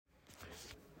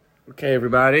Okay,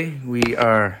 everybody, we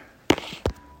are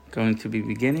going to be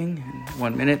beginning in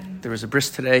 1 minute. There was a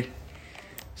bris today,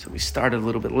 so we started a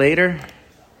little bit later.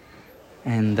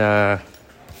 And,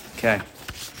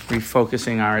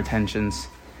 refocusing our attentions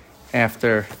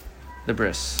after the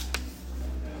bris.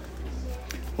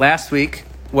 Last week,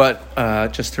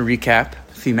 just to recap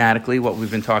thematically what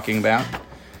we've been talking about,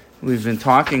 we've been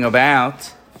talking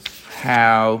about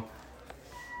how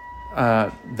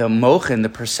the mochin, the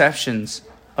perceptions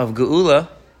of Geula,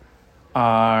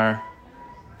 are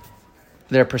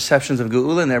their perceptions of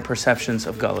Geula and their perceptions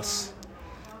of Gullus.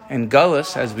 And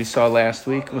Gullus, as we saw last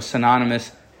week, was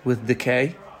synonymous with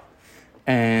decay,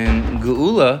 and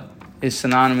Geula is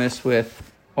synonymous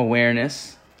with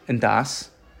awareness and das.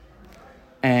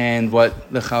 And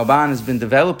what the Chalban has been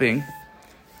developing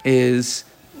is,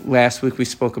 last week we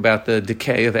spoke about the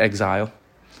decay of exile,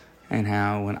 and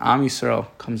how when Am Yisrael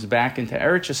comes back into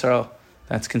Eretz Yisrael,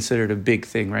 that's considered a big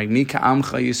thing, right? Mika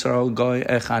Amcha Yisrael Goy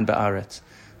Echad Ba'aretz.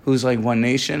 Who's like one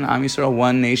nation? Am Yisrael,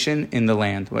 one nation in the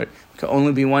land. Where it can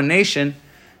only be one nation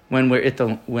when we're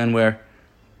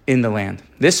in the land.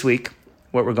 This week,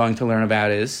 what we're going to learn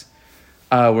about is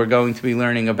we're going to be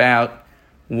learning about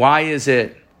why is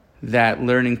it that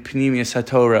learning Pnimius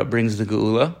HaTorah brings the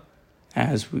Geula,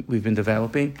 as we've been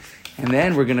developing, and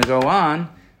then we're going to go on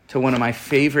to one of my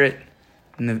favorite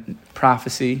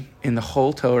prophecy in the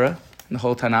whole Torah, in the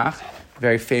whole Tanakh,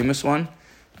 very famous one,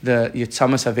 the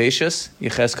Yitzamas Haveshus,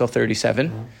 Yechezkel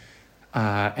 37,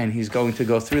 and he's going to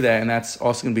go through that, and that's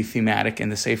also going to be thematic in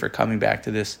the Sefer, coming back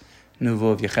to this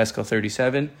Nuvu of Yechezkel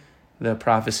 37, the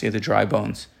prophecy of the dry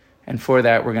bones. And for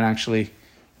that, we're going to actually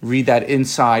read that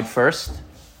inside first,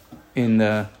 in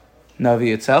the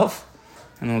Navi itself,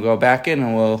 and we'll go back in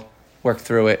and we'll work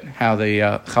through it, how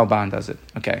the Chalban does it.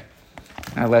 Okay,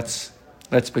 now let's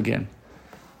begin.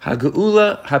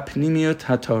 HaGeula HaPnimiyut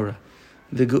HaTorah.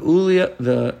 The Geula,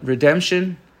 the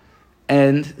redemption,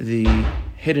 and the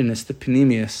hiddenness, the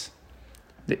Pnimius,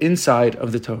 the inside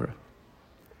of the Torah.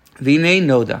 V'nei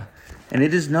noda, and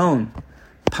it is known.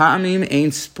 Pa'amim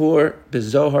ein spor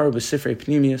bezohar b'sifrei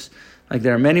Pnimius. Like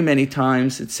there are many, many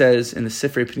times it says in the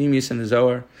Sifrei Pnimius and the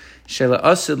Zohar, Shela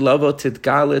asid lavo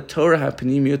tidgale Torah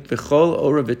HaPnimiyut b'chol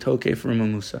ora v'tokef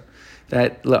rumamusa.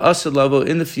 That la'asad lavo,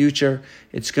 in the future,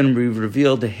 it's going to be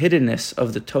revealed the hiddenness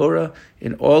of the Torah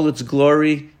in all its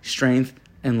glory, strength,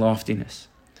 and loftiness.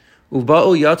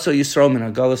 Uba'u yatso Yisrael min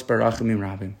hagalas barachim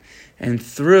rabim. And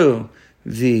through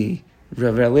the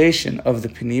revelation of the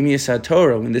Pnimius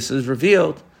HaTorah, when this is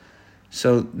revealed,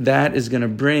 so that is going to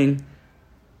bring,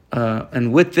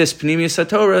 and with this Pnimius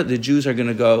HaTorah, the Jews are going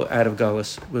to go out of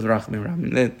Galus with Rachmim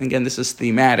Rabim. Again, this is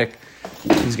thematic.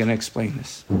 He's going to explain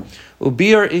this.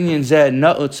 Ubir inyan zeh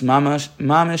na'utz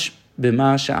mamish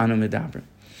b'ma she'anu medabrim.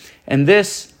 And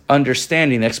this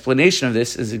understanding, the explanation of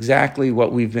this, is exactly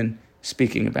what we've been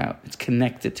speaking about. It's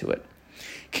connected to it.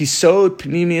 Kisod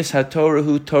Pnimius HaTorah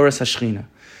hu Torah Hashchina.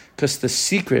 Because the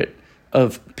secret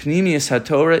of Pnimius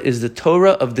HaTorah is the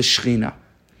Torah of the Shechina.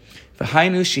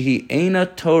 V'hainu shehi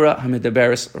eina Torah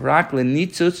hamidaberes rak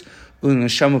lenitzutz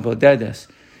u'neshama bodedes.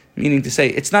 Meaning to say,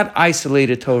 it's not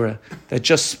isolated Torah that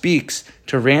just speaks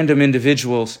to random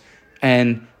individuals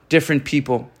and different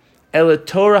people. Ela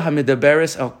Torah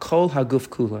hamidaberes al kol haguf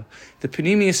kula. The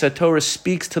Pnimius HaTorah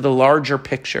speaks to the larger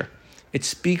picture. It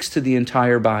speaks to the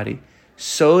entire body.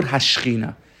 Sod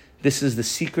hashchina. This is the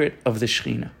secret of the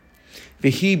Shechina.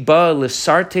 V'hi ba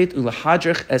l'sartet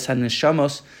u'l'hadrech es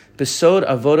haneshamos besod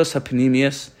avodos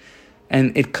hapnimius.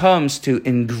 And it comes to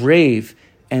engrave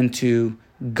and to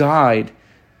guide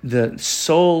the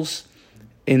souls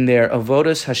in their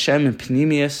avodas Hashem and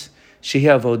Pnimius, shehi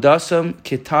avodasam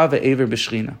kitav ve'ever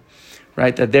b'shchina.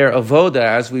 Right, that their avoda,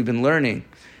 as we've been learning,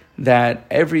 that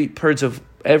every person's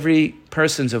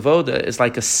avoda is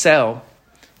like a cell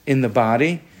in the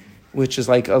body, which is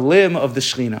like a limb of the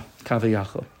Shechina,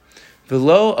 kavayachol.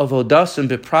 V'lo avodasam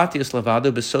bepratius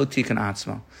lavado besod tikkun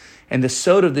atzmo. And the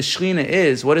sod of the Shechina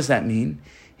is, what does that mean?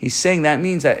 He's saying that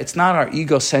means that it's not our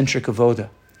egocentric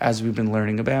avoda, as we've been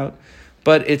learning about,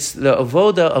 but it's the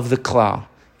avoda of the klal.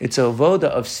 It's a avoda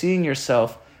of seeing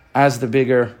yourself as the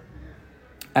bigger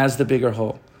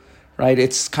whole, right?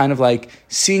 It's kind of like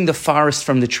seeing the forest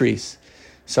from the trees.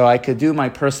 So I could do my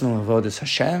personal avodas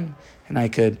Hashem, and I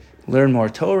could learn more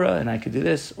Torah, and I could do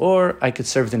this, or I could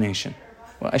serve the nation.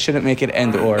 Well, I shouldn't make it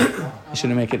and or.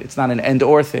 It's not an and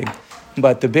or thing.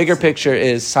 But the bigger picture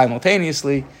is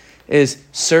simultaneously is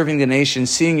serving the nation,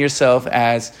 seeing yourself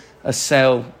as a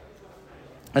cell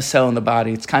in the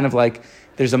body. It's kind of like,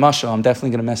 there's a mashal, I'm definitely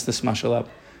going to mess this mashal up,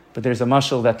 but there's a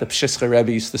mashal that the Pshischa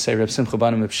Rebbe used to say, Reb Simcha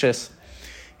Banim Pshis.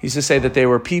 He used to say that there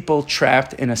were people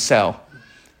trapped in a cell,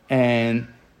 and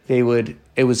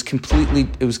it was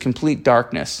complete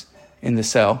darkness in the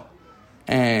cell,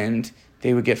 and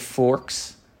they would get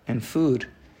forks and food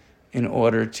in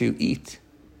order to eat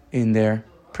in their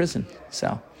prison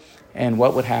cell. And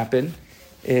what would happen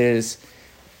is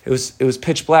it was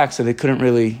pitch black, so they couldn't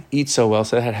really eat so well,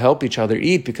 so they had to help each other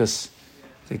eat because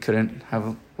they couldn't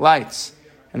have lights.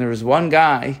 And there was one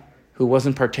guy who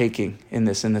wasn't partaking in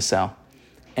this in the cell.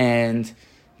 And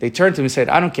they turned to him and said,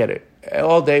 I don't get it.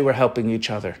 All day we're helping each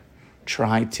other,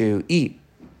 trying to eat,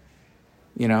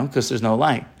 because there's no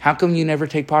light. How come you never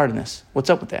take part in this? What's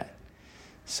up with that?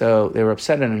 So they were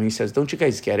upset at him. He says, don't you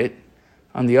guys get it?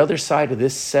 On the other side of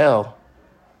this cell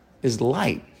is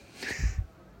light.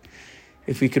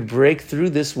 If we could break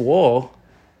through this wall,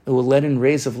 it will let in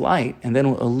rays of light, and then it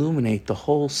will illuminate the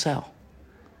whole cell.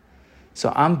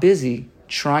 So I'm busy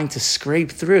trying to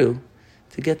scrape through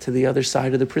to get to the other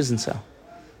side of the prison cell.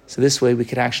 So this way we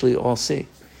could actually all see.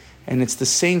 And it's the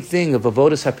same thing of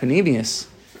Avodas HaPanimius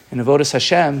and Avodas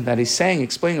Hashem that he's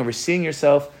explaining over seeing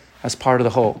yourself as part of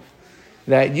the whole.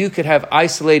 That you could have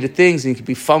isolated things and you could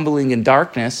be fumbling in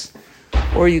darkness,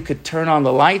 or you could turn on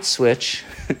the light switch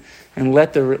and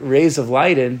let the rays of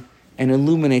light in and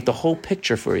illuminate the whole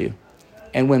picture for you.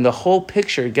 And when the whole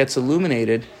picture gets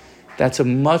illuminated, that's a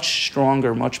much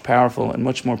stronger, much powerful, and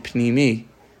much more pnimi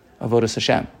Avodas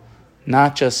Hashem.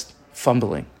 Not just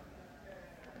fumbling.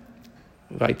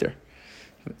 Right there.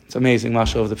 It's amazing,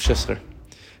 Mashal of the Pshischer.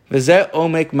 V'zeh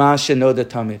omek ma shenoda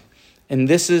tamid. And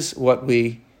this is what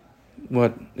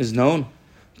is known.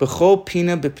 B'chol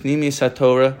pina b'pnimius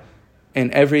HaTorah,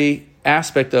 in every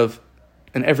aspect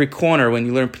in every corner, when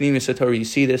you learn pnimius HaTorah, you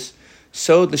see this.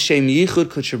 Sod l'shem yichud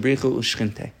kutchabrichu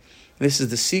u'shchinte. This is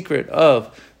the secret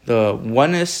of the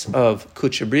oneness of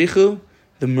kutchabrichu,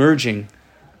 the merging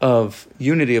of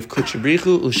unity of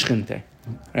kutchabrichu u'shchinte.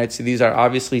 Right, so these are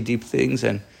obviously deep things,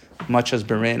 and much has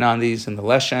been written on these in the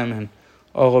Leshem and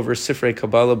all over Sifrei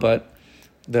Kabbalah. But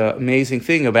the amazing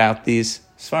thing about these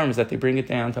Sfarim is that they bring it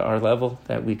down to our level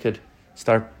that we could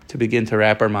start to begin to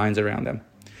wrap our minds around them.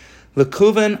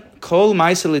 L'kuven kol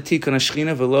ma'aseh l'tikun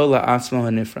hashchina v'lo la'atzmo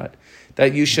hanifrad.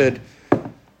 That you should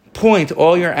point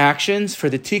all your actions for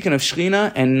the tikkun of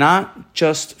Shechina and not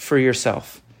just for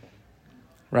yourself.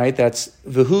 Right? That's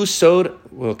v'hu sod.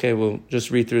 Okay, we'll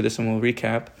just read through this and we'll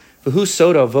recap. V'hu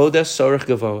sod avodas sorech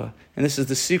gavoa. And this is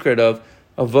the secret of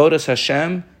avodas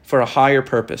Hashem for a higher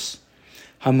purpose.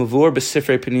 Hamavur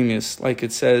b'sifrei Panimius, like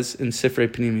it says in Sifrei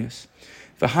Panimius.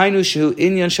 V'hainu shehu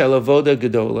inyan shel avoda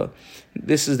gedola.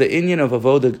 This is the inyan of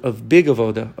avoda, of big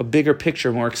avoda, a bigger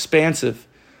picture, more expansive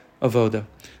avoda.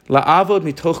 La'avod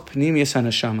mitoch Panimius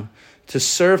hanashama. To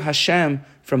serve Hashem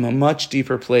from a much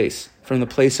deeper place, from the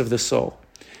place of the soul.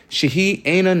 Shehi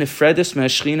eina nifredes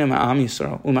me'ashchina ma'am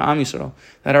Yisrael,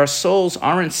 that our souls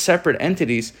aren't separate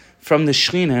entities from the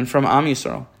Shechina and from Am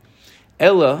Yisrael.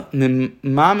 Ella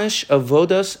mamish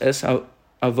avodas es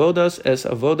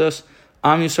avodas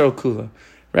Am Yisrael kula.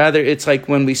 Rather, it's like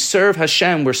when we serve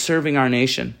Hashem, we're serving our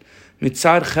nation.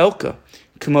 Mitzad chelka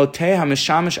k'motei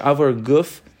hamishamish avor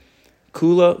guf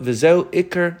kula v'zeu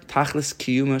ikar tachlis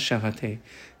kiyuma shavatei.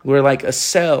 We're like a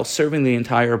cell serving the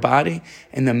entire body.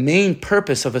 And the main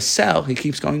purpose of a cell, he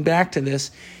keeps going back to this,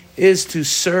 is to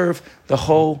serve the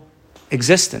whole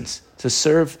existence. To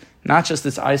serve not just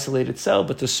this isolated cell,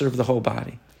 but to serve the whole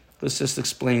body. Let's just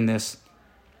explain this.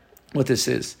 What this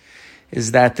is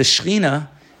that the Shechina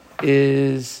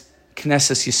is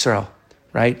Knesset Yisrael,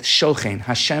 right? Shochen.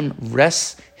 Hashem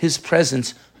rests his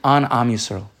presence on Am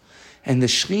Yisrael. And the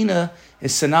Shechina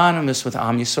is synonymous with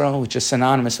Am Yisrael, which is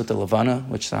synonymous with the Levana,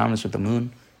 which is synonymous with the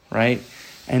moon, right?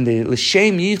 And the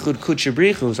L'shem Yichud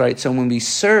Kutchabrichu, right? So when we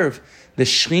serve the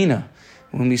Shechina,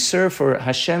 when we serve for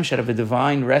Hashem should have a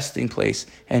divine resting place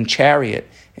and chariot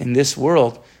in this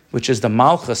world, which is the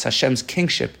Malchus, Hashem's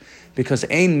kingship, because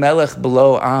Ein Melech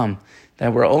below Am,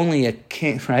 that we're only a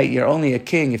king, right? You're only a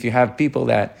king if you have people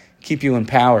that keep you in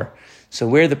power. So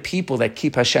we're the people that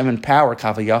keep Hashem in power,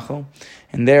 Kavayachol,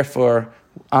 and therefore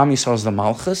Am Yisrael's the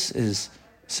Malchus is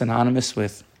synonymous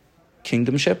with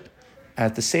kingdomship.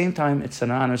 At the same time, it's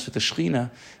synonymous with the Shechina,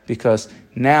 because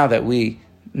now that we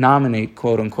nominate,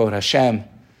 quote unquote, Hashem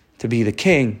to be the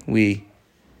king, we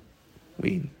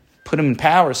put him in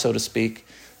power, so to speak.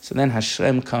 So then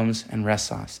Hashem comes and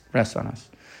rests on us.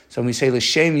 So when we say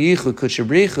L'shem Yichud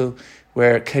Kutchabrichu,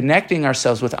 we're connecting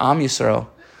ourselves with Am Yisrael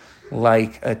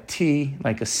like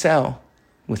a cell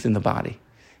within the body.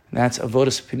 And that's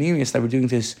Avodas Panimius, that we're doing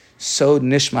this Sod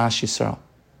Nishmas Yisrael.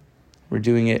 We're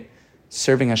doing it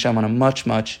serving Hashem on a much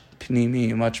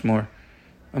Panimi,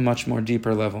 a much more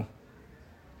deeper level.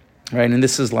 Right? And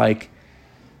this is like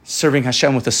serving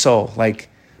Hashem with the soul. Like,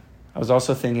 I was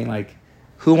also thinking, like,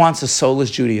 Who wants a soulless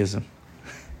Judaism?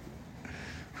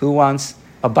 Who wants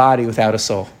a body without a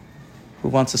soul? Who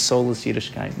wants a soulless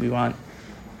Yiddishkeit? We want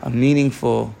a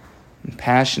meaningful and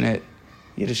passionate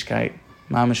Yiddishkeit,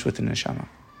 mamish with the neshama.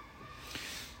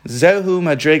 Zehu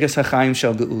madregas hachaim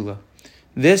shel geula.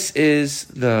 This is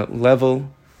the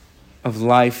level of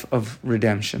life of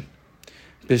redemption.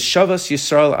 B'shavas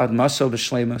Yisrael ad maso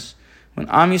b'shleimus. When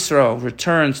Am Yisrael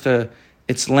returns to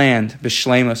its land,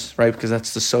 b'shleimus, right? Because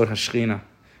that's the Sod HaShechina,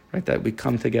 right? That we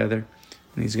come together.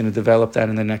 And he's going to develop that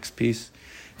in the next piece.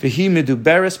 V'hi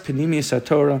meduberes Pnimius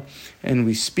HaTorah. And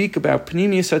we speak about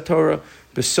Pnimius HaTorah,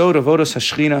 b'sod avodas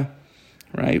HaShechina,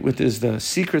 right? Which is the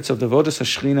secrets of the avodas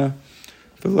HaShechina.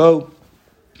 V'lo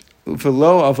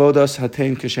avodas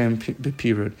hatein kashem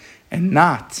b'pirud. And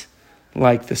not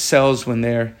like the cells when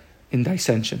they're in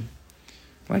dissension.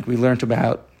 Like we learned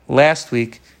about last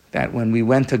week, that when we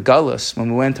went to Gullus,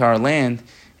 when we went to our land,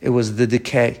 it was the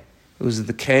decay. It was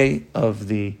the decay of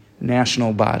the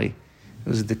national body. It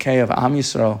was the decay of Am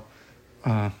Yisrael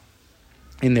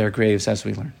in their graves, as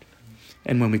we learned.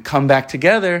 And when we come back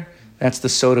together, that's the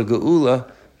Soda Geula.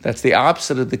 That's the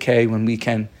opposite of decay, when we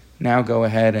can now go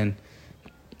ahead and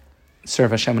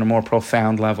serve Hashem on a more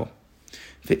profound level.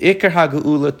 Ve'ikar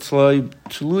ha'geula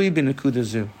tlui b'nekuda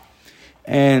zu.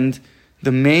 And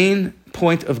the main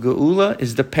point of Geula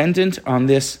is dependent on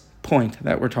this point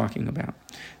that we're talking about.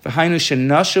 V'hainu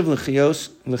shenashav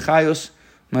l'chayos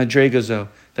madregazo.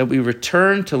 That we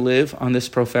return to live on this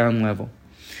profound level.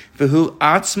 V'hu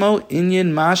atzmo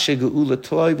inyan ma shegeula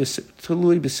tlui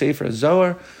b'sefer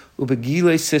Zohar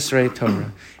u'begilei sisrei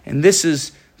Torah. And this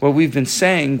is what we've been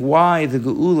saying, why the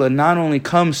Geula not only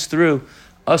comes through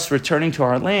us returning to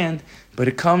our land, but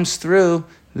it comes through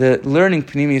the learning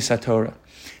Pnimius HaTorah.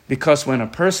 Because when a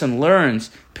person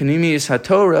learns Pnimius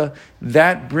HaTorah,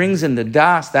 that brings in the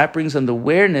das, that brings in the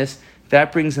awareness,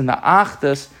 that brings in the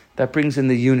achdus, that brings in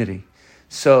the unity.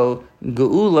 So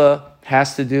Geula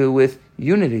has to do with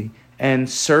unity and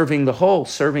serving the whole,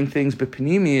 serving things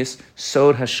b'pnimius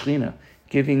sod hashchina,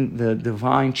 giving the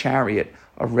divine chariot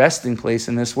a resting place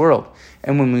in this world.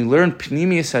 And when we learn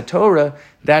Pnimius HaTorah,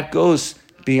 that goes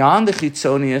beyond the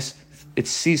chitzonius, it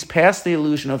sees past the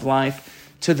illusion of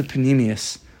life to the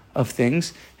Pnimius of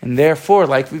things. And therefore,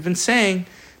 like we've been saying,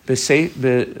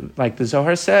 like the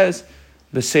Zohar says,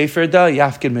 the Sefer da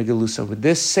yafkid megalusa. With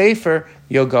this Sefer,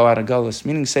 you'll go out of Gullus.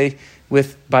 Meaning,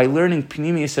 by learning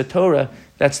Pnimius HaTorah,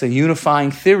 that's the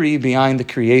unifying theory behind the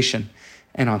creation.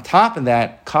 And on top of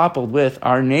that, coupled with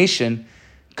our nation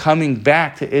coming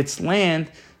back to its land,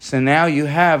 so now you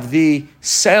have the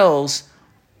cells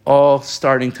all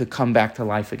starting to come back to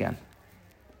life again.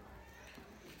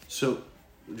 So,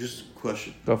 just a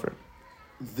question. Go for it.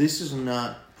 This is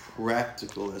not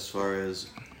practical as far as,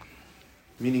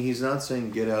 meaning he's not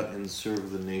saying get out and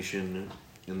serve the nation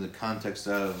in the context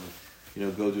of,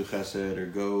 go do chesed or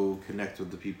go connect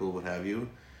with the people, what have you.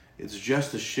 It's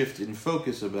just a shift in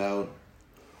focus about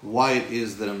why it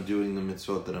is that I'm doing the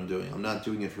mitzvot that I'm doing. I'm not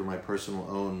doing it for my personal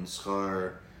own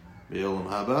schar be'olam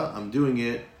haba. I'm doing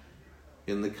it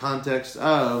in the context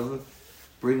of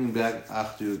bringing back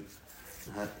Achdut,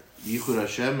 Yichud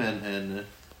Hashem,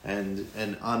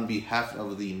 and on behalf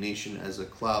of the nation as a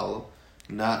klal,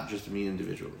 not just me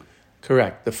individually.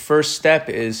 Correct. The first step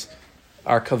is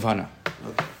our kavanah.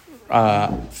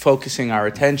 Okay. Focusing our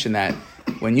attention that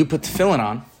when you put tefillin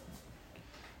on,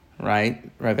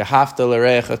 right? V'hafta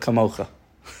l'recha kamocha.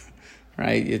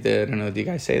 Right? I don't know, do you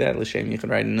guys say that? L'shem yichud,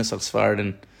 right? In Nusach Sfard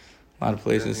and a lot of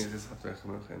places.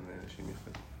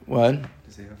 What?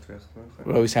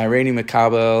 Well, we say, Hareini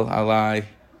Mekabel, Alai.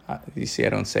 You see, I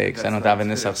don't say it because I don't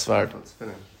daven Nusach Sfard.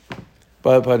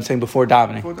 But I'm saying before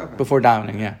davening. Before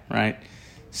davening, yeah, right?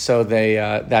 So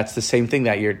that's the same thing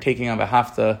that you're taking on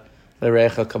v'hafta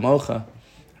l'recha kamocha,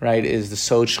 right? Is the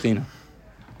Sod Shechina,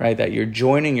 right? That you're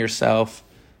joining yourself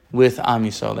with Am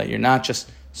Yisrael, that you're not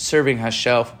just serving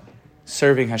Hashem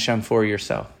for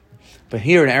yourself. But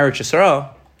here in Eretz Yisrael,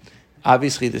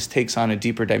 obviously this takes on a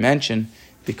deeper dimension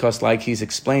because, like he's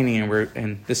explaining,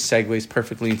 and this segues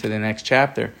perfectly into the next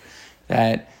chapter,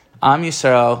 that Am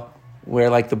Yisrael, we're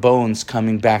like the bones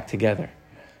coming back together.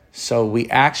 So we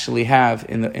actually have,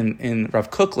 in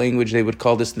Rav Kook language, they would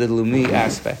call this the Lumi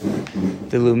aspect.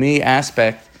 The Lumi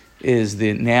aspect is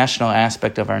the national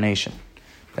aspect of our nation.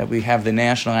 That we have the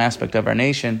national aspect of our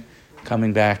nation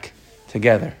coming back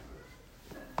together.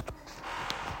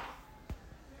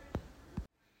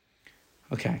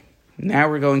 Okay, now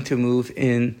we're going to move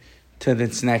in to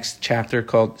this next chapter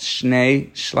called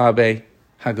Shnei Shlabe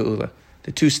HaGeula,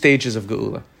 the two stages of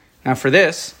Geula. Now for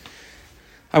this,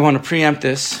 I want to preempt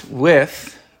this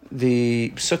with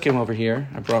the psukim over here.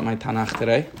 I brought my Tanakh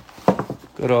today.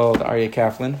 Good old Aryeh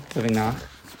Kaplan, living nach.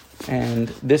 And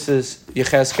this is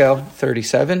Yechezkel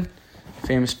 37,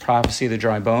 famous prophecy of the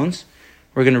dry bones.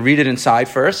 We're going to read it inside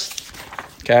first,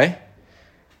 okay?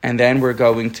 And then we're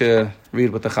going to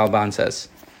read what the Chalban says.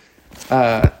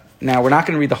 Now, we're not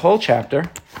going to read the whole chapter,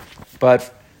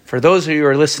 but for those of you who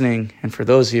are listening, and for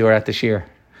those of you who are at the shir,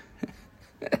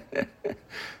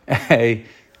 hey,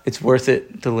 it's worth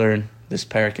it to learn this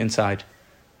parak inside,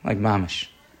 like mamish,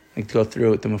 like to go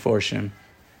through it, the Meforshim.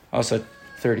 Also,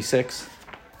 36,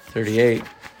 38.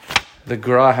 The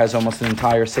Gra has almost an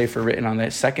entire sefer written on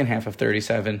the second half of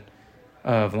 37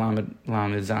 of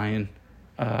Lamed Zion.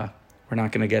 We're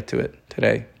not going to get to it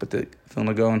today, but the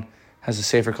Vilna Gaon has a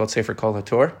sefer called Sefer Kol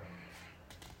HaTor,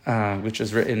 which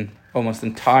is written almost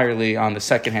entirely on the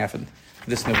second half of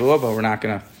this Nevuah, but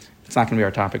it's not going to be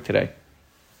our topic today.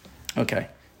 Okay,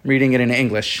 reading it in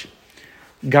English.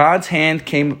 God's hand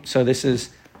came, so this is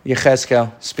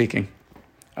Yechezkel speaking.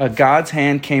 God's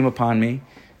hand came upon me.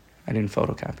 I didn't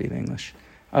photocopy the English.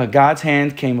 God's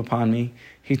hand came upon me.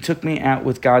 He took me out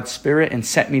with God's Spirit and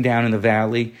set me down in the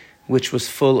valley, which was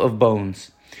full of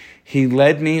bones. He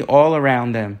led me all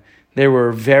around them. There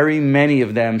were very many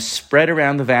of them spread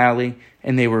around the valley,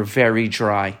 and they were very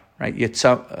dry. Right?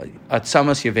 Atzamas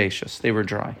Yaveshus. They were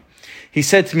dry. He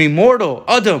said to me, Mortal,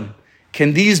 Adam,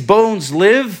 can these bones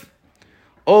live?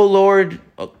 O Lord,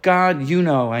 God, you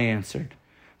know, I answered.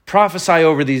 Prophesy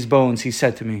over these bones, he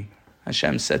said to me.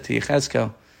 Hashem said to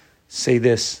Yechezkel, say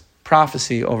this,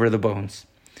 prophecy over the bones.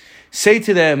 Say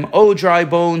to them, O dry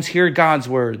bones, hear God's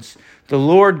words. The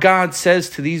Lord God says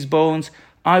to these bones,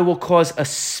 I will cause a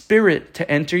spirit to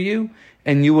enter you,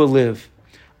 and you will live.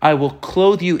 I will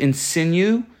clothe you in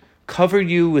sinew, cover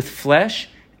you with flesh,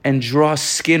 and draw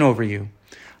skin over you.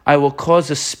 I will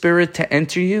cause a spirit to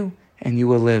enter you, and you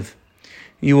will live.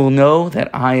 You will know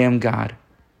that I am God.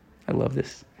 I love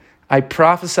this. I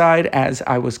prophesied as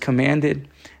I was commanded.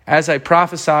 As I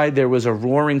prophesied, there was a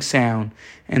roaring sound,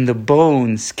 and the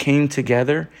bones came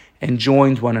together and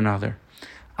joined one another.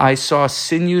 I saw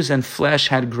sinews and flesh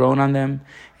had grown on them,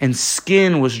 and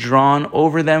skin was drawn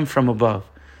over them from above,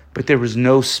 but there was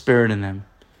no spirit in them.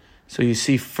 So you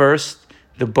see, first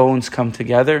the bones come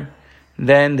together,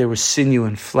 then there was sinew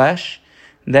and flesh,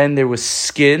 then there was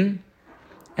skin,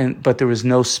 but there was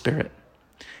no spirit.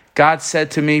 God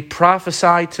said to me,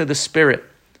 prophesy to the spirit,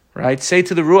 right? Say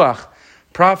to the Ruach,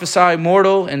 prophesy,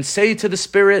 mortal, and say to the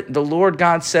spirit, the Lord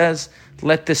God says,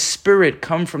 let the spirit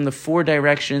come from the four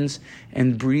directions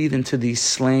and breathe into these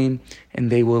slain,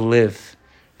 and they will live,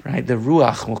 right? The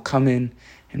Ruach will come in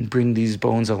and bring these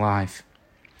bones alive.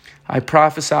 I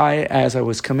prophesy as I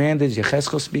was commanded,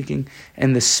 Yechezkel speaking,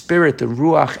 and the spirit, the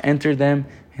Ruach, entered them,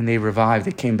 and they revived.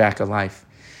 They came back alive.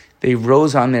 They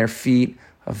rose on their feet,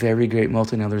 a very great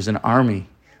multitude. Now there's an army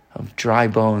of dry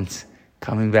bones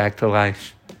coming back to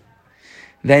life.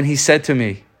 Then he said to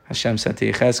me, Hashem said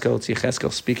to Yechezkel, it's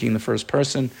Yechezkel speaking in the first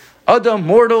person, Adam,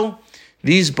 mortal,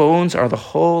 these bones are the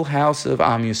whole house of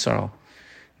Am Yisrael.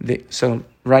 So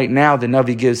right now the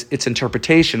Navi gives its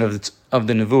interpretation of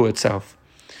the Nevuah itself.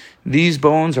 These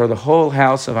bones are the whole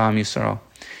house of Am Yisrael.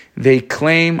 They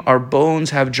claim our bones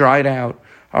have dried out,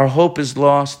 our hope is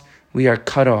lost, we are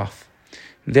cut off.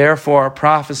 Therefore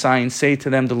prophesy and say to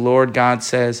them, the Lord God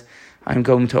says, I'm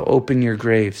going to open your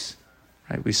graves.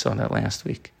 Right? We saw that last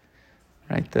week.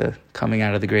 Right? The coming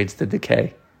out of the graves, the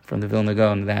decay from the Vilna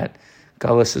Gaon, that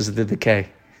Gullus is the decay.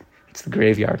 It's the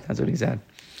graveyard. That's what he said.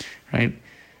 Right?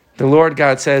 The Lord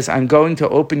God says, I'm going to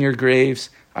open your graves.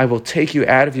 I will take you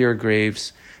out of your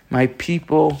graves, my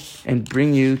people, and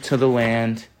bring you to the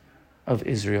land of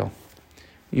Israel.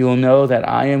 You will know that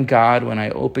I am God when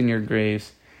I open your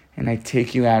graves and I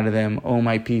take you out of them, O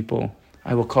my people.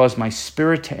 I will cause my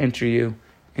spirit to enter you,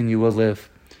 and you will live.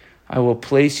 I will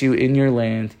place you in your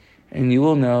land, and you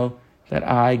will know that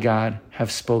I, God, have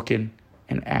spoken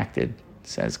and acted,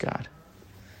 says God.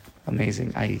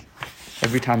 Amazing.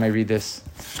 Every time I read this,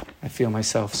 I feel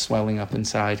myself swelling up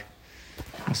inside.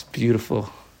 Most beautiful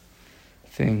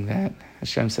thing that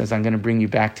Hashem says, I'm going to bring you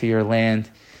back to your land.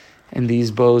 And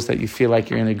these bows that you feel like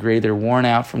you're in the grave, they're worn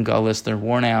out from Gullus, they're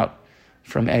worn out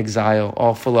from exile,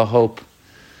 all full of hope,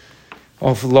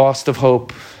 all lost of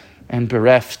hope and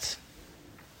bereft.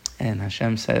 And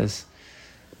Hashem says,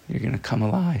 you're going to come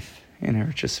alive in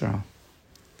Eretz Yisrael.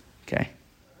 Okay,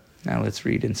 now let's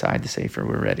read inside the Sefer.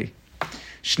 We're ready.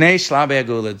 Shnei Shlabei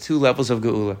Geula, 2 levels of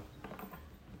Geula.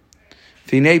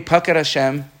 V'nei Pakar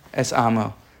Hashem es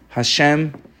Amo.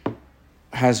 Hashem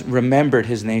has remembered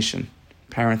his nation.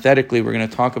 Parenthetically, we're going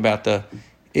to talk about the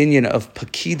inyan of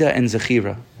Pakida and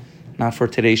Zechira. Not for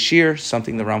today's shir,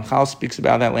 something the Ramchal speaks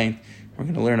about at length. We're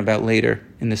going to learn about later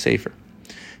in the Sefer.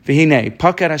 V'hinei,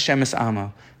 pakar Hashem es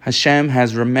amo. Hashem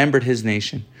has remembered his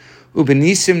nation.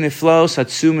 Ubenisim niflos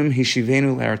hatzumim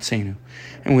hishivenu le'artzenu.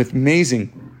 And with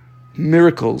amazing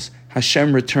miracles,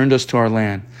 Hashem returned us to our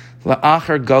land.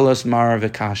 La'achar galus mara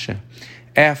v'kasha.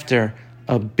 After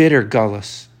a bitter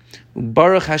galus.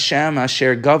 Baruch Hashem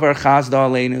asher gavar chazda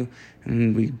aleinu.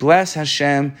 And we bless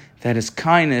Hashem that his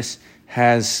kindness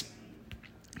has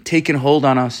taken hold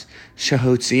on us.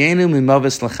 Shehotzienu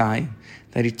mimavis l'chaim.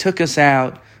 That he took us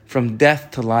out from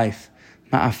death to life.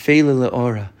 Ma'afela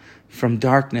le'ora. From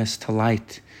darkness to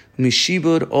light.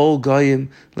 Mishibud ol goyim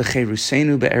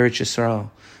lecherusenu be'eretz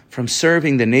Yisrael. From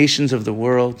serving the nations of the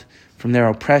world, from their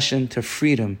oppression to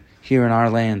freedom here in our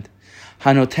land.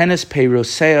 Hanotenes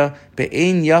peirosea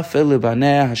be'ein yafe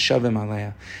lebaneh hashavim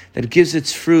aleah. That gives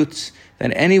its fruits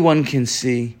that anyone can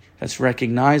see, that's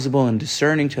recognizable and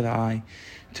discerning to the eye,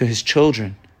 to his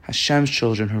children, Hashem's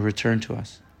children who return to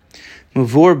us.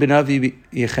 Muvur b'navi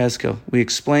Yechezkel. We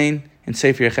explain in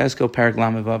Sefer Yechezkel, Parak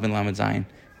Lamed Vav and Lamed Zayin,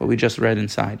 what we just read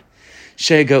inside.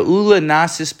 She'ga'ula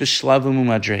nasis b'shlavim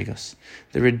u'madregos.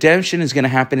 The redemption is going to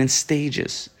happen in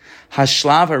stages.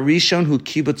 Hashlav harishon hu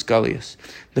kibbutz galius.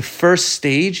 The first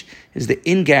stage is the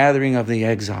ingathering of the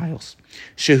exiles.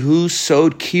 Shehu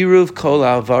sod kiruv kol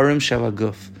alvarim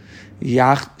shalaguf.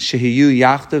 Shehiyu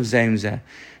yachtav zemzeh.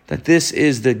 That this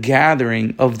is the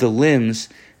gathering of the limbs,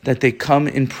 that they come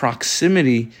in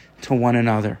proximity to one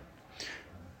another.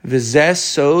 V'zeh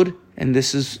sod, and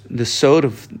this is the sod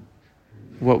of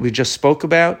what we just spoke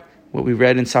about, what we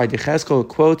read inside Yechezkel. It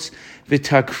quotes,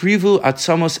 V'takrivu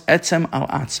atzamos etzem al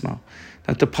atzmo.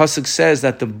 That the pasuk says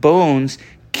that the bones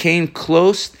came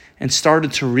close and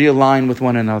started to realign with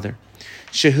one another.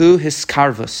 Shehu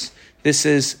hiskarvus. This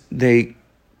is the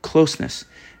closeness.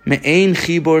 Me'ein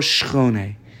chibor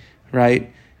shchone.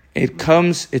 Right? It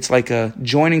comes, it's like a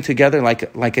joining together,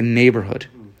 like a neighborhood.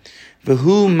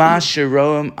 V'hu ma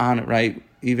sheroim an, right?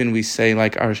 Even we say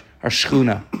like our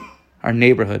shchuna, our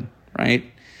neighborhood, right?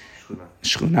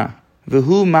 Shchuna.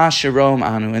 V'hu ma sheroim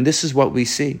anu. And this is what we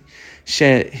see.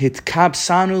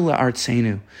 Shehitkabsanu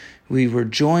la'artzenu. We were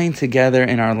joined together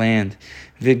in our land.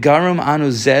 V'garum anu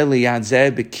zeh liyad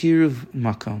zeh b'kiruv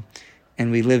makom.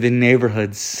 And we live in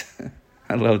neighborhoods.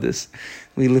 I love this.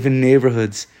 We live in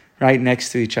neighborhoods right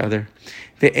next to each other.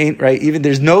 They ain't right. Even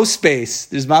there's no space.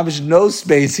 There's mamish no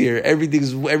space here.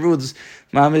 Everyone's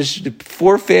mamish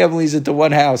 4 families into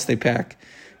one house they pack.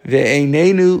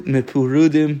 Ve'einenu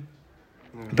mepurudim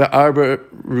be'arba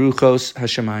ruchos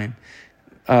hashamayim.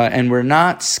 And we're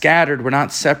not scattered. We're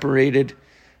not separated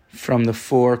from the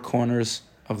 4 corners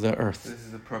of the earth. This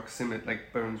is the proximity.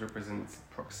 Like bones represents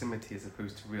proximity as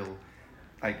opposed to real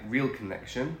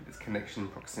connection. It's connection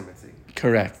proximity.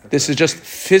 Correct. This is just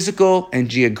physical and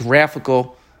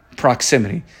geographical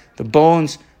proximity. The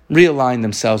bones realign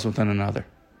themselves with one another.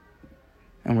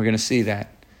 And we're going to see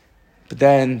that. But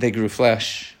then they grew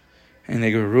flesh and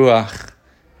they grew ruach.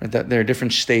 There are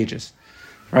different stages.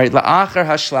 Right? La'achar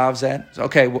hashlav zeh.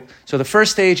 Okay, so the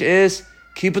first stage is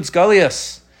kibbutz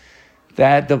galius.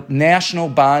 That the national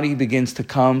body begins to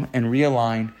come and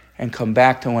realign and come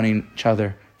back to one each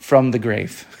other from the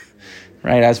grave.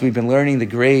 Right? As we've been learning, the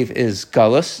grave is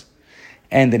galus,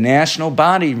 and the national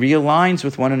body realigns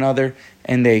with one another,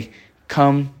 and they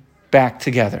come back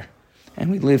together.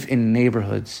 And we live in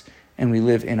neighborhoods, and we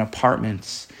live in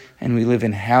apartments, and we live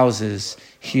in houses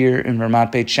here in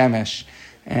Ramat Beit Shemesh.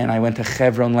 And I went to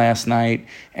Hebron last night,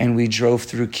 and we drove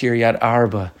through Kiryat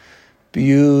Arba,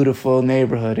 beautiful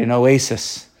neighborhood, an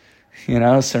oasis,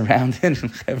 surrounded in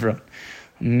Hebron.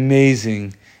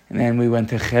 Amazing. And then we went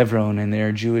to Hebron, and there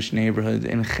are Jewish neighborhoods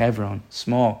in Hebron,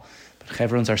 small. But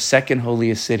Hebron's our second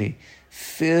holiest city,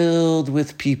 filled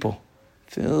with people.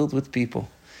 And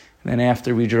then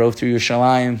after we drove through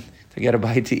Yerushalayim to get a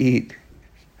bite to eat.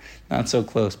 Not so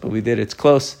close, but we did. It's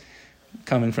close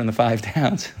coming from the 5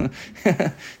 towns.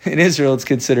 In Israel, it's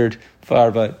considered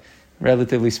far, but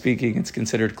relatively speaking, it's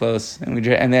considered close. And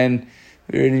then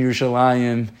we were in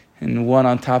Yerushalayim, and one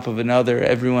on top of another,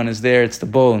 everyone is there. It's the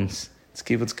bones. It's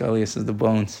kibbutz galius, is the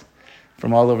bones.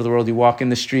 From all over the world, you walk in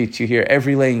the streets, you hear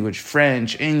every language,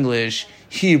 French, English,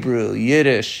 Hebrew,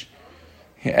 Yiddish,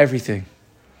 everything.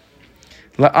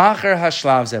 La'achar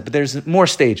hashlav zeh, but there's more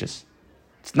stages.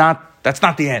 That's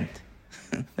not the end.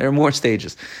 There are more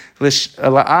stages.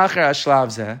 La'achar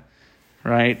hashlav zeh,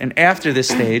 right? And after this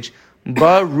stage,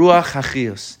 ba ruach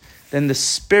hachios, then the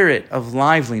spirit of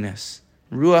liveliness,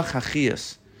 ruach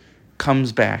hachios,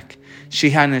 comes back.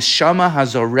 Shehaneshama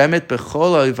hazoremet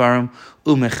bechol oivarim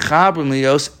umechabrim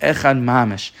lios echad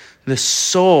mamish. The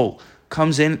soul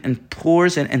comes in and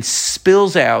pours in and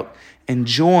spills out and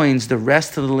joins the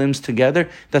rest of the limbs together,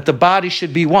 that the body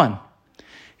should be one.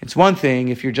 It's one thing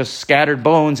if you're just scattered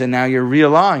bones and now you're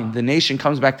realigned, the nation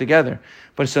comes back together.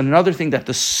 But it's another thing that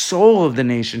the soul of the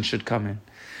nation should come in.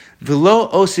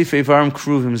 V'lo osif evarim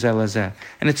kruvim zeh lezeh.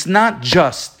 And it's not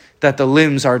just that the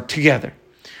limbs are together.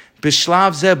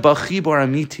 Bishlav zeh b'chibor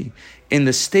amiti. In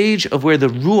the stage of where the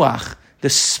ruach, the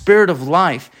spirit of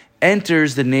life,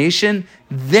 enters the nation,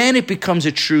 then it becomes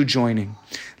a true joining.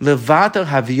 Levata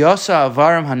haviyasa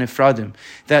avarim hanifradim.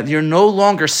 That you're no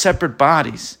longer separate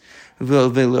bodies.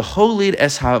 V'leholid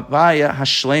es havaya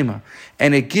hashlema.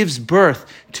 And it gives birth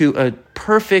to a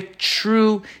perfect,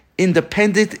 true,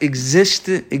 independent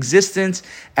existence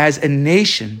as a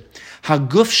nation.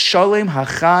 Haguf shalem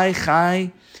hachai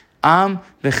chai am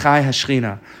v'chai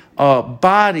hashchina. A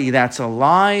body that's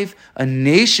alive, a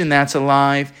nation that's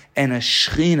alive, and a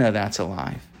shchina that's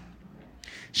alive.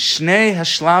 Shnei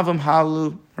hashlavim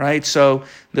halu, right? So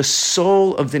the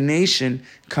soul of the nation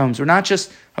comes. We're not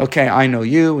just, okay, I know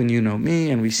you and you know me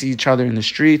and we see each other in the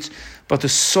streets, but the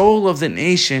soul of the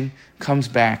nation comes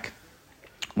back.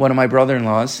 One of my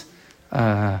brother-in-laws,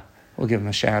 we'll give him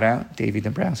a shout out, Davey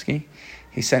Dombrowski.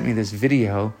 He sent me this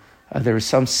video. There was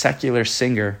some secular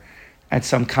singer at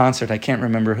some concert. I can't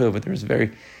remember who, but there was a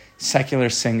very secular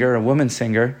singer, a woman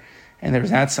singer, and there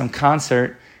was at some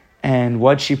concert. And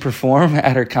what she performed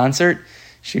at her concert,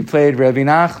 she played Rabbi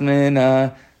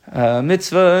Nachman,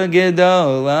 Mitzvah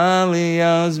Gedol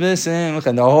Aliyos B'Simcha,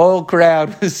 and the whole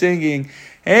crowd was singing,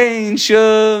 Ein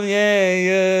Shum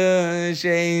Yeyesh,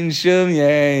 Ein Shum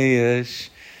Yeyesh.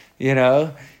 You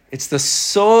know, it's the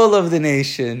soul of the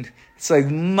nation. It's like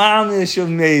mamish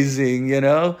amazing, you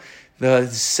know. The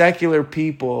secular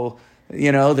people,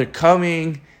 you know, they're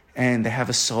coming and they have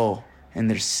a soul and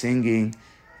they're singing.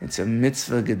 It's a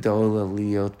mitzvah gedola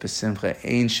liot b'simcha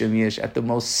ein shem yesh. At the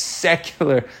most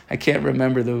secular, I can't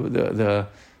remember the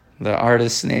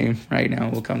artist's name right now.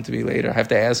 It will come to me later. I have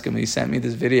to ask him. He sent me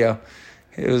this video.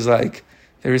 It was like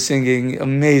they were singing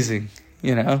amazing,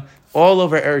 you know. All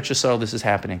over Eretz Yisrael this is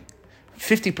happening.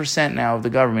 50% now of the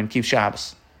government keeps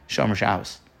Shabbos, Shomer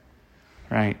Shabbos,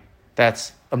 right?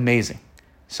 That's amazing.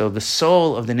 So the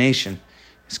soul of the nation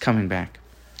is coming back.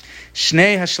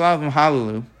 Shnei hashlavim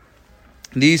halulu.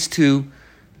 These two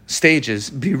stages,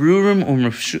 birurim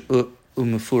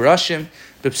umefurashim,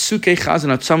 bepsuke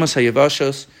chazan atzamas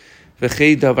hayavashos,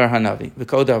 v'chei davar hanavi,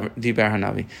 v'ko dibar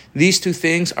hanavi. These two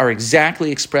things are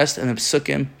exactly expressed in the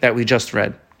psukim that we just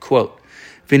read. Quote,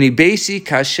 V'nibesi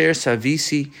kasher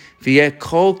savisi v'yeh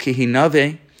kol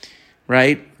kehinave,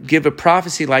 right? Give a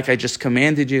prophecy like I just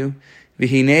commanded you.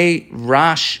 V'hinei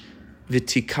rash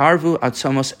v'tikarvu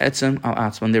atzamos etzem al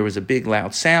atzman. There was a big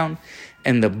loud sound,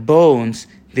 and the bones,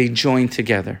 they joined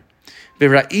together.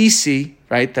 V'ra'isi,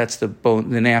 right? That's the bone,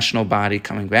 the national body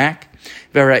coming back.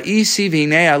 V'ra'isi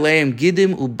v'hinei aleim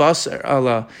gidim ubasar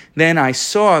Allah. Then I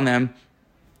saw on them,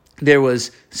 there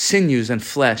was sinews and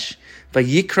flesh.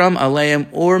 Vayikram aleim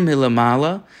or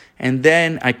milamala. And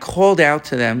then I called out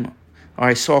to them, or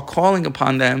I saw calling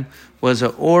upon them, was a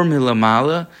or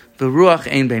milamala, v'ruach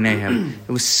ein beinehem.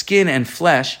 It was skin and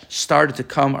flesh started to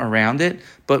come around it,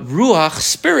 but ruach,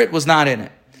 spirit, was not in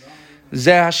it.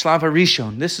 Zeh hashlav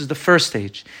harishon. This is the first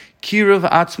stage. Kiruv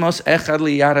atzmos echad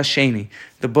liyad hasheni.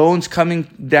 The bones coming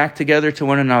back together to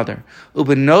one another.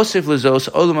 Ubenosiv lezos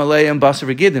olam aleim basar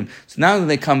v'gidim. So now that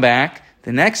they come back,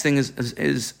 the next thing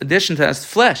is addition to that,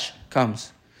 flesh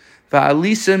comes.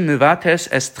 Va'alisim mivates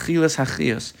es tchilas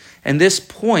hachios. And this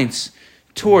points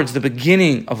towards the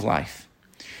beginning of life.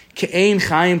 Ke'ein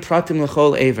chayim pratim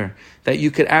l'chol aver. That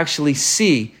you could actually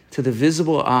see to the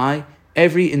visible eye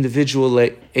every individual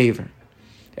aver,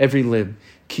 every limb.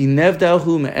 Ki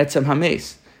nevdalhu me'etzem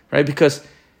hames. Right? Because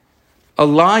a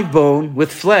live bone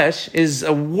with flesh is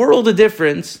a world of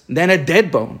difference than a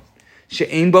dead bone.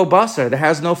 She'ein bo basar, that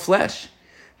has no flesh.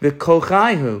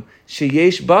 V'kochayhu,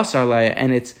 sheyesh basar laya,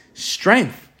 and its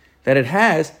strength that it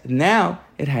has, now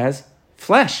it has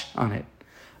flesh on it.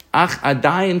 Ach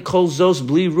adayin kol zos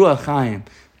bli ruach chayim,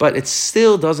 but it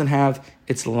still doesn't have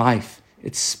its life,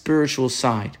 its spiritual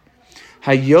side.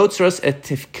 Hayotzras et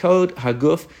tifkod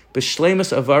haguf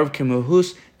b'shleimus avarv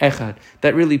kemuhus echad.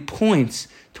 That really points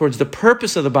towards the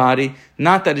purpose of the body,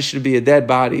 not that it should be a dead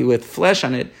body with flesh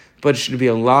on it, but it should be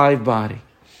a live body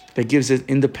that gives it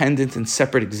independent and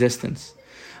separate existence.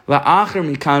 La'acher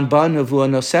mikan ba nevuah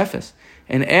nosefes.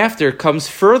 And after comes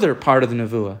further part of the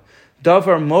nevuah.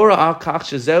 Davar mora al kach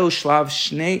shezeu shlav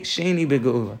sheni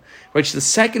begeula. Which the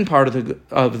second part of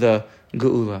the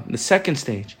geula, the second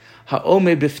stage.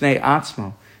 Ha'ome bifnei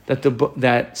atzmo.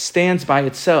 That stands by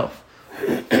itself.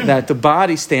 That the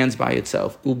body stands by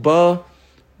itself. Uvo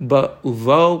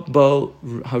bo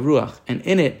haruach. And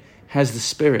in it has the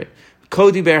spirit.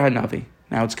 Kodi ber hanavi.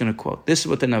 Now it's going to quote. This is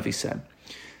what the Navi said.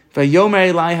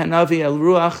 Vayomer elai hanavi el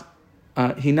ruach,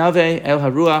 hinave el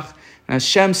haruach. And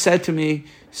Hashem said to me,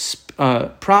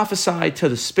 prophesy to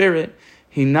the Spirit,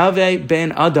 hinave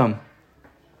ben Adam,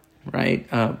 right?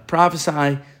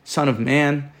 Prophesy, son of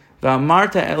man.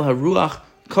 Va'amarta el haruach,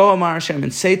 ko amar Hashem,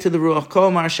 and say to the ruach, ko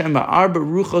amar Hashem, ba'arba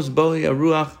ruchos boi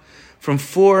haruach, from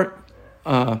 4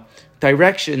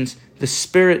 directions the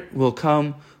Spirit will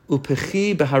come,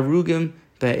 upechi beharugim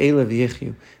be'ela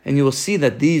v'yichyu, and you will see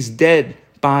that these dead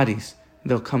bodies,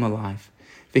 they'll come alive.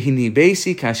 V'hini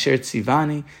beisi kasher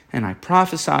tzivani, and I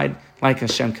prophesied like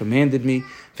Hashem commanded me.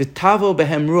 V'tavo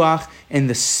behem ruach, and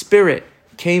the Spirit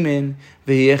came in.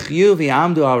 V'yichyu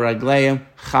v'yamdu al ragleim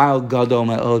chal gadol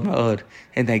ma'od ma'od,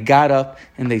 and they got up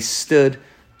and they stood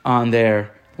on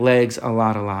their legs a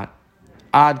lot.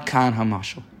 Ad kan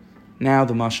hamashal. Now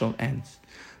the mashal ends.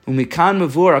 Umikan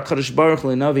mavur HaKadosh Baruch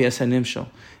leNavi es hanimshal.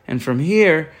 And from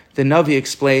here, the Navi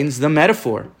explains the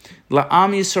metaphor.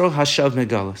 La'am Yisrael hashav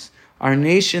megalus. Our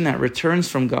nation that returns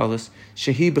from galus,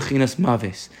 shehi bechinas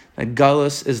maves. That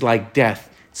galus is like death.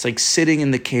 It's like sitting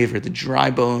in the cave, or the dry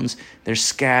bones. They're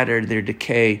scattered, they're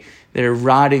decay, they're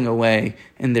rotting away,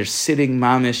 and they're sitting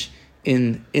mamish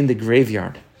in the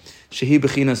graveyard. Shehi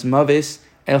bechinas maves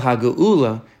el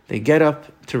ha'geula. They get up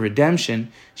to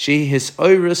redemption, she his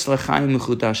oirus l'chaim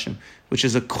mechudashim, which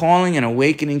is a calling and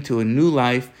awakening to a new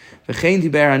life. V'chein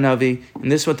diber Navi, and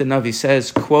this is what the Navi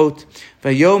says, quote,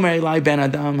 Vayomer elai ben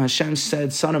Adam, Hashem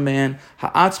said, son of man,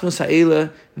 ha'atzmos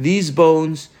ha'ela, these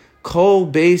bones, kol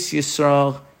beis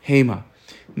Yisrael hema.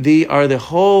 They are the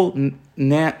whole,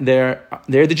 they're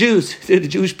the Jews, they're the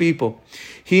Jewish people.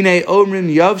 Hine omrim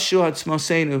yavshu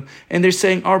atzmosenu, and they're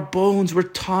saying, our bones, we're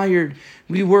tired,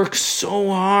 we work so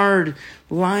hard,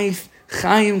 life,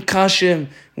 chaim kashim,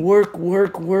 work,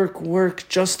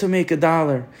 just to make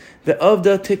 $1.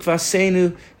 Ve'avda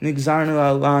tikvasenu nigzarnu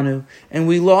alanu, and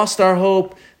we lost our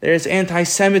hope. There's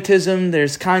anti-Semitism,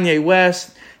 there's Kanye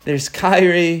West, there's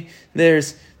Kyrie,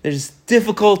 there's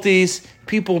difficulties,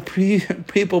 people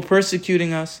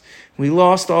persecuting us. We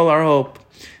lost all our hope.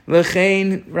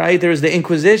 Lechein, right? There was the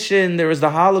Inquisition, there was the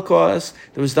Holocaust,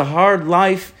 there was the hard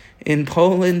life in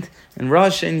Poland and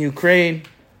Russia and Ukraine.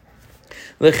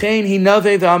 Lechein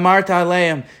hinave v'amarta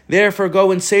aleim. Therefore, go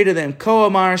and say to them, Ko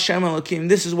amar Hashem Elokim.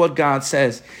 This is what God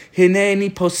says.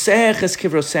 Hineni posech es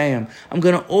kivroseim. I'm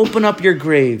going to open up your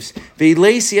graves.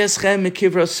 Ve'ilesi eschem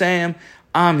mikivroseim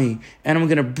ami. And I'm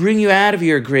going to bring you out of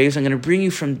your graves. I'm going to bring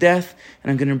you from death, and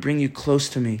I'm going to bring you close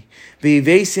to me.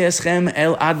 Ve'ivesi eschem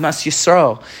el admas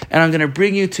Yisrael. And I'm going to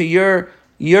bring you to your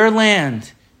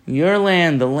land,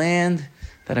 the land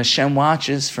that Hashem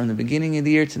watches from the beginning of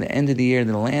the year to the end of the year,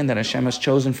 the land that Hashem has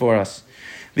chosen for us.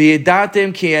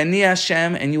 V'yedatem ki ani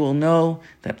Hashem, and you will know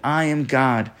that I am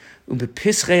God.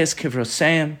 Ubepischei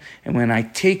kivroseim, and when I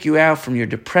take you out from your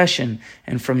depression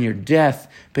and from your death,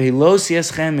 behilosi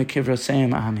eschem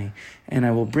mikivroseim ami, and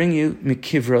I will bring you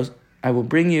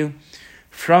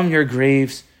from your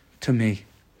graves to me.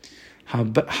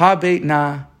 Habeit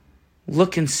na,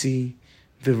 look and see,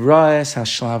 v'raes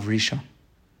hashlav rishon,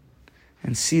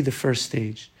 and see the first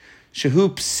stage. Shehu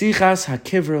psichas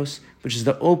hakivros, which is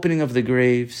the opening of the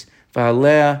graves,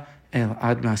 va'alea el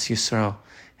admas Yisrael,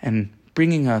 and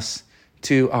bringing us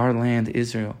to our land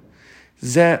Israel.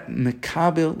 Ze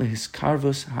mekabil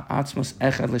lehiskarvos ha'atzmos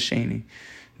echad l'sheni.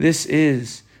 This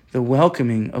is the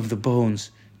welcoming of the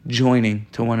bones joining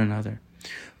to one another.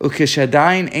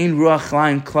 Ukeshadayin ein ruach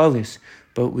chaim klalis,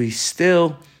 but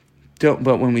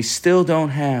when we still don't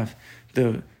have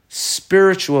the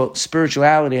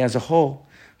spirituality as a whole,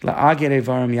 la'agere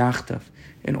varam yachtav,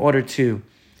 in order to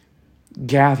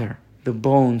gather the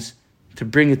bones to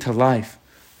bring it to life.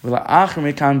 But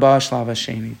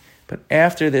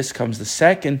after this comes the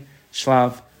second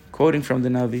shlav, quoting from the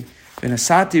Navi,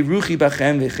 V'nasati ruchi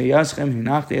bachem v'cheyaschem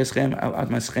hinachti eschem al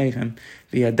admaschechem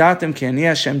v'yadatem ki ani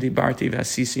Hashem dibarti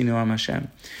v'asisi noam Hashem,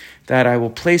 that I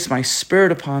will place my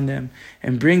spirit upon them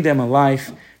and bring them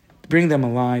alive,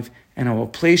 and I will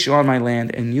place you on my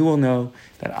land, and you will know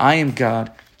that I am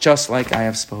God, just like I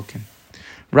have spoken.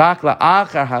 Rak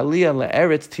la'achar haliyah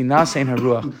le'eretz tinasein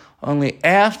haruach. Only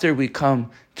after we come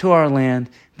to our land,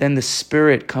 then the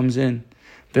Spirit comes in.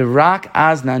 V'rak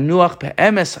az nanuach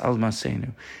be'emes al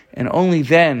masenu. And only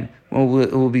then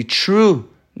it will be true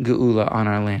geula on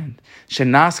our land.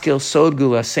 Shenaskil sod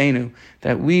gulasenu,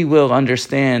 that we will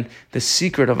understand the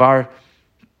secret of our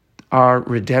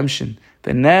redemption.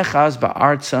 V'nechaz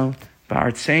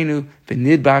ba'artzenu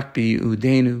v'nidbak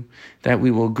bi'udenu, that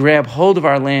we will grab hold of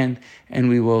our land and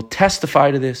we will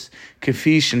testify to this,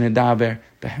 kafish and nedaber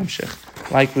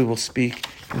behemshech, like we will speak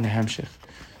in the hemshech.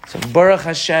 So Baruch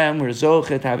Hashem, we're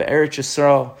zochet to have Eretz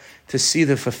Yisrael, to see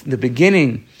the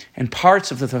beginning and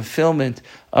parts of the fulfillment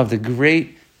of the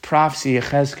great prophecy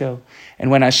Yechezkel.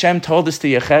 And when Hashem told this to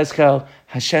Yechezkel,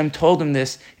 Hashem told him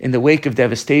this in the wake of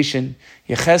devastation.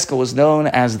 Yechezkel was known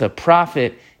as the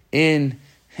prophet in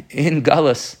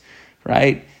Galus,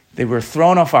 right? They were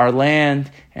thrown off our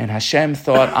land, and Hashem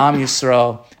thought Am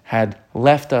Yisrael had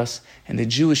left us, and the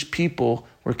Jewish people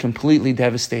were completely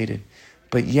devastated.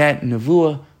 But yet,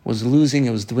 Nevuah was losing,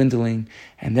 it was dwindling,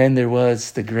 and then there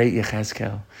was the great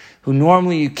Yechezkel, who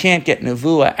normally you can't get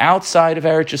Nevuah outside of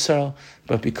Eretz Yisrael,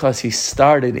 but because he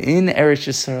started in Eretz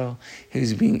Yisrael, he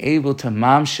was being able to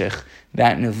mamshech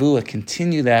that Nevuah,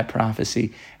 continue that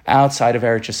prophecy outside of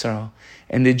Eretz Yisrael.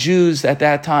 And the Jews at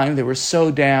that time, they were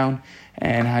so down,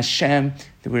 and Hashem,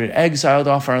 they were exiled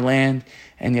off our land,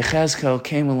 and Yechezkel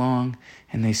came along,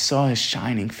 and they saw his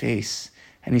shining face,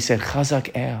 and he said, Chazak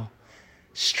El,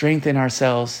 strengthen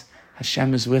ourselves,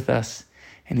 Hashem is with us.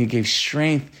 And he gave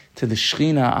strength to the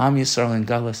Shechina, Am Yisrael and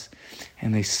Galus,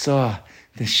 and they saw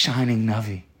the shining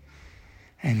Navi.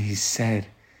 And he said,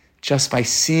 just by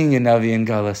seeing a Navi in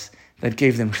Galus, that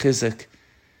gave them chizuk,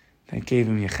 that gave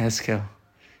them Yechezkel.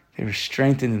 They were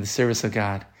strengthened in the service of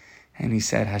God. And he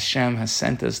said, Hashem has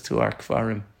sent us to our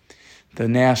Kfarim. The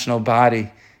national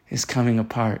body is coming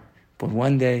apart. But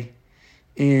one day,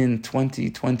 in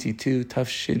 2022,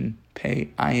 Tafshin Pei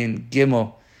Ayin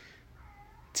Gimel,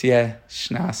 Tieh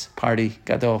Shnas Party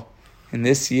Gadol. In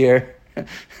this year,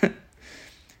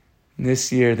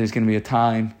 there's going to be a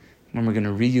time when we're going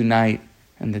to reunite,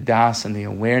 and the das and the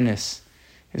awareness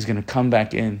is going to come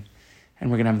back in.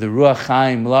 And we're going to have the Ruach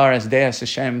Chaim, Laras Deas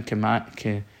Hashem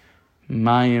Kemayim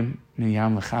Miyam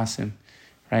Lechasim,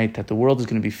 right? That the world is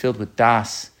going to be filled with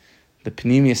das, the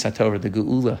Pnimius HaTorah, the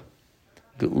Geula,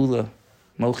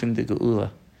 Mochim de Geula.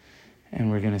 And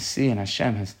we're going to see, and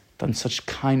Hashem has done such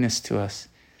kindness to us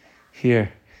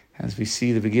here, as we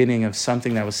see the beginning of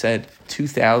something that was said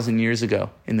 2,000 years ago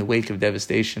in the wake of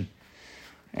devastation.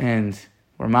 And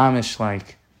we're mamish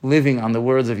like living on the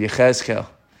words of Yechezkel,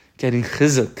 getting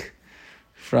chizuk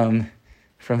from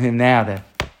him now, that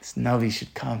this Navi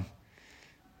should come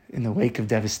in the wake of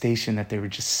devastation, that they were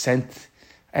just sent,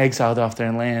 exiled off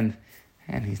their land.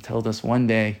 And he told us one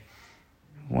day,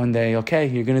 okay,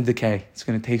 you're going to decay. It's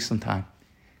going to take some time.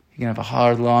 You're going to have a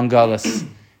hard, long galus,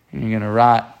 and you're going to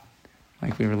rot,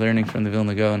 like we were learning from the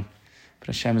Vilna Gaon. But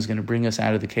Hashem is going to bring us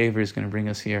out of the cave, He's going to bring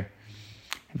us here.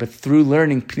 But through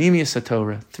learning Pnimius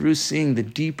HaTorah, through seeing the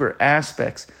deeper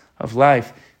aspects of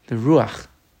life, the Ruach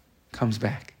comes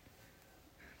back.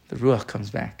 The Ruach comes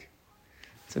back.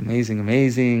 It's amazing,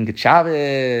 amazing. Good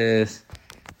Shabbos.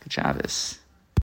 Good Shabbos.